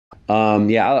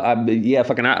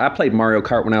I played Mario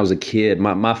Kart when I was a kid.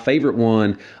 My favorite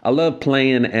one, I love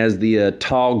playing as the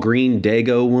tall green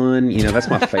Dago one. You know, that's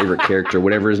my favorite character,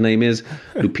 whatever his name is,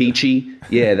 Lupici.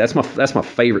 Yeah, that's my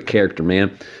favorite character,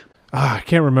 man. I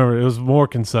can't remember. It was more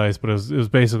concise, but it was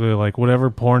basically like whatever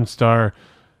porn star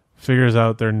figures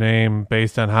out their name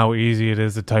based on how easy it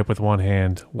is to type with one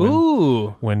hand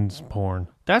wins porn.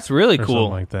 That's really or cool.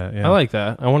 Something like that. Yeah. I like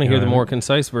that. I want to hear the more I mean?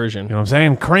 concise version. You know what I'm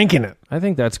saying? Cranking it. I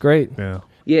think that's great. Yeah.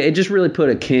 Yeah, it just really put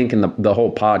a kink in the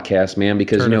whole podcast, man,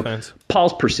 because,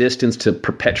 Paul's persistence to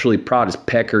perpetually prod his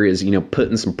pecker is,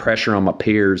 putting some pressure on my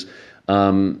peers.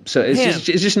 So it's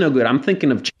just no good. I'm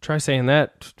thinking of... Try saying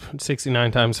that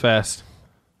 69 times fast.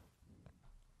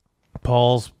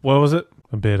 Paul's, what was it?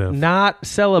 A bit of... Not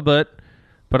celibate,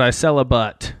 but I sell a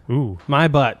butt. Ooh. My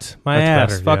butt. My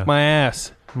That's ass. better, Fuck yeah. my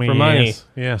ass. My for money. ass.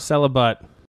 Yeah. Sell a butt.